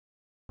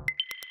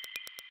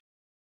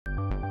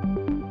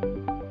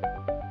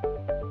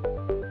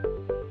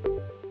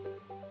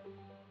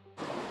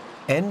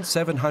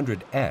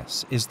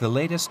N700S is the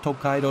latest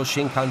Tokaido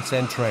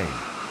Shinkansen train.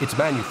 It's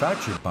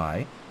manufactured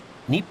by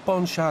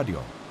Nippon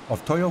Sharyo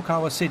of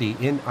Toyokawa City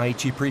in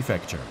Aichi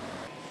Prefecture.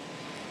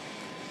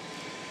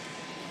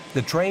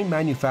 The train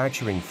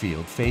manufacturing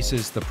field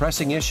faces the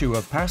pressing issue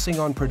of passing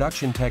on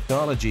production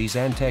technologies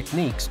and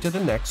techniques to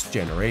the next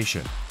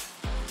generation.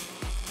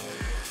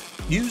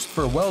 Used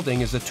for welding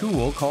is a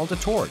tool called a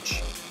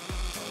torch.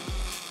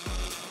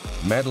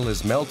 Metal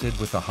is melted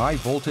with a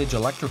high-voltage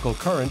electrical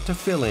current to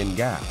fill in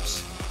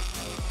gaps.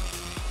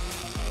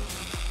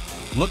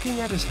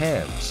 Looking at his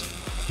hands,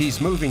 he's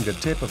moving the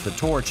tip of the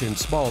torch in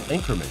small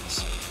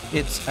increments.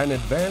 It's an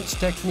advanced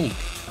technique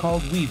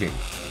called weaving.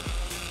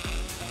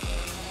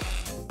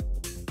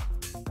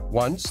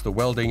 Once the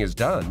welding is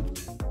done,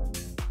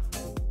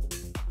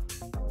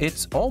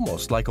 it's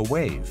almost like a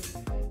wave.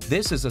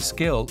 This is a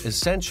skill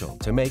essential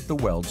to make the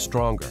weld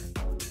stronger.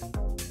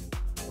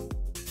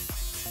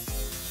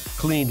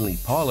 Cleanly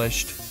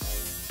polished,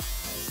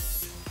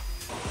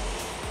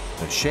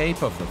 the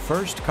shape of the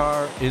first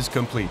car is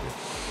completed.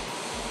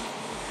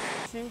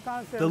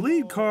 The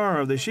lead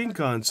car of the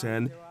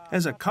Shinkansen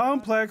has a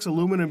complex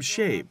aluminum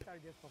shape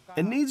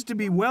and needs to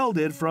be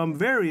welded from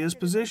various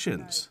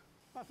positions.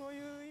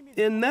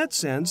 In that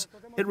sense,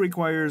 it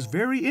requires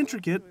very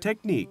intricate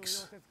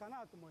techniques.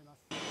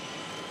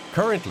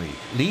 Currently,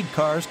 lead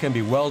cars can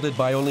be welded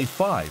by only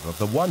 5 of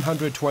the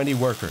 120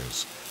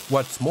 workers.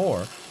 What's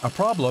more, a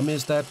problem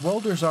is that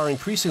welders are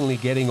increasingly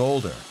getting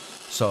older.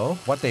 So,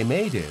 what they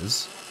made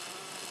is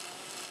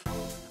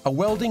a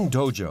welding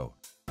dojo.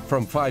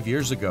 From 5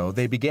 years ago,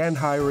 they began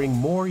hiring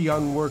more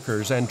young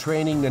workers and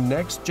training the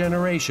next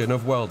generation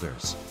of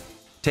welders.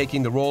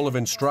 Taking the role of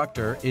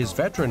instructor is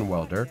veteran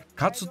welder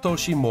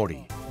Katsutoshi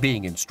Mori.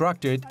 Being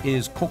instructed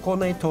is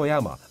Kokone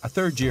Toyama, a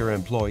third-year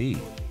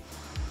employee.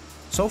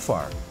 So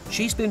far,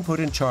 she's been put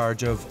in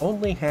charge of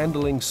only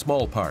handling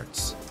small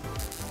parts.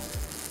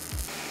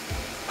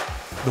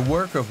 The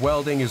work of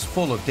welding is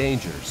full of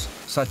dangers,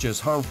 such as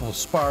harmful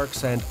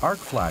sparks and arc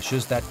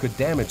flashes that could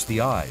damage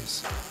the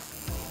eyes.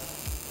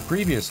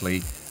 Previously,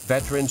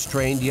 veterans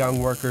trained young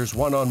workers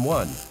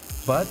one-on-one,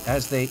 but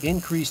as they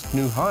increased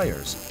new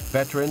hires,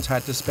 veterans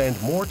had to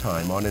spend more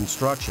time on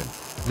instruction,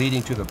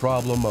 leading to the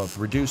problem of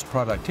reduced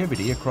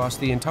productivity across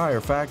the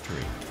entire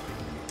factory.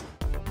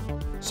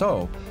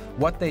 So,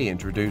 what they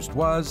introduced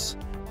was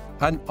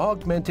an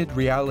augmented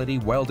reality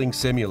welding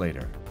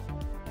simulator.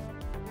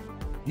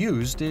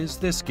 Used is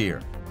this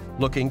gear.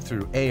 Looking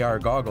through AR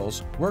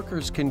goggles,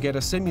 workers can get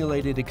a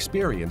simulated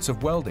experience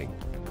of welding.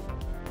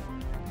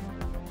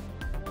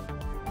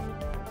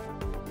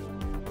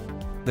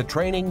 The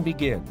training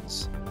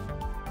begins.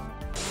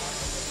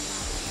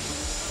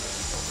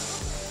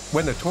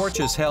 When the torch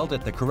is held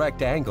at the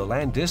correct angle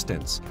and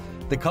distance,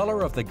 the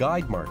color of the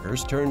guide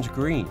markers turns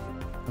green.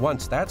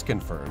 Once that's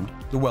confirmed,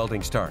 the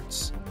welding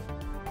starts.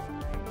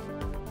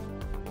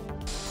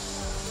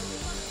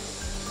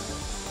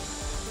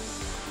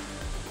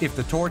 If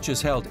the torch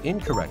is held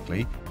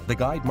incorrectly, the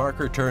guide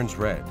marker turns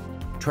red.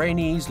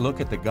 Trainees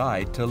look at the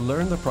guide to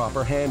learn the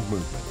proper hand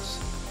movements.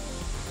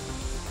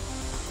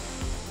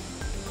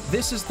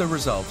 This is the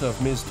result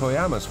of Ms.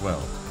 Toyama's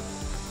weld.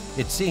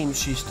 It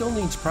seems she still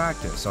needs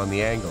practice on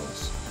the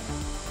angles.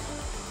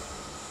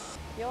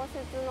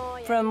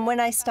 From when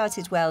I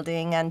started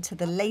welding and to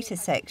the later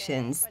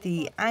sections,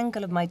 the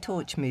angle of my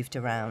torch moved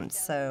around,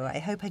 so I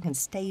hope I can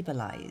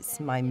stabilize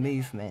my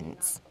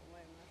movements.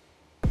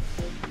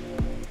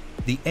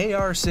 The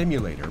AR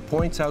simulator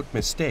points out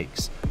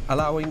mistakes,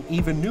 allowing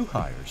even new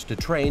hires to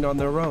train on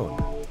their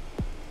own.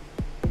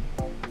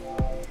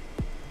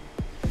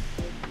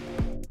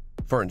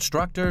 For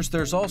instructors,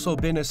 there's also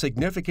been a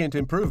significant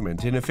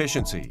improvement in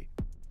efficiency.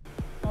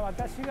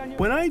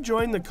 When I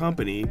joined the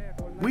company,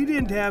 we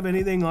didn't have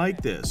anything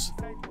like this,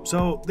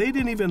 so they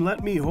didn't even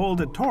let me hold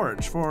a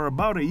torch for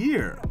about a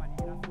year.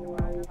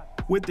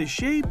 With the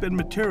shape and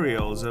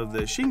materials of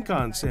the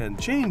Shinkansen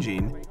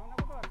changing,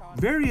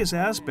 various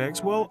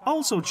aspects will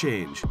also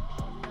change,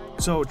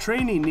 so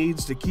training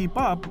needs to keep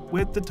up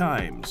with the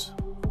times.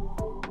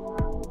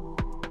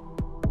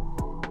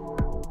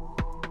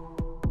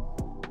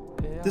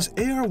 This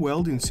AR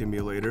welding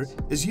simulator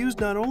is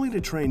used not only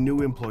to train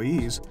new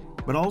employees,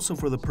 but also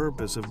for the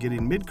purpose of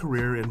getting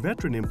mid-career and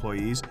veteran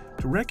employees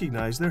to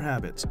recognize their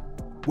habits.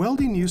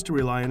 Welding used to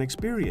rely on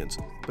experience,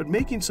 but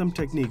making some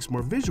techniques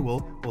more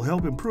visual will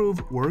help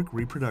improve work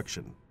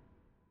reproduction.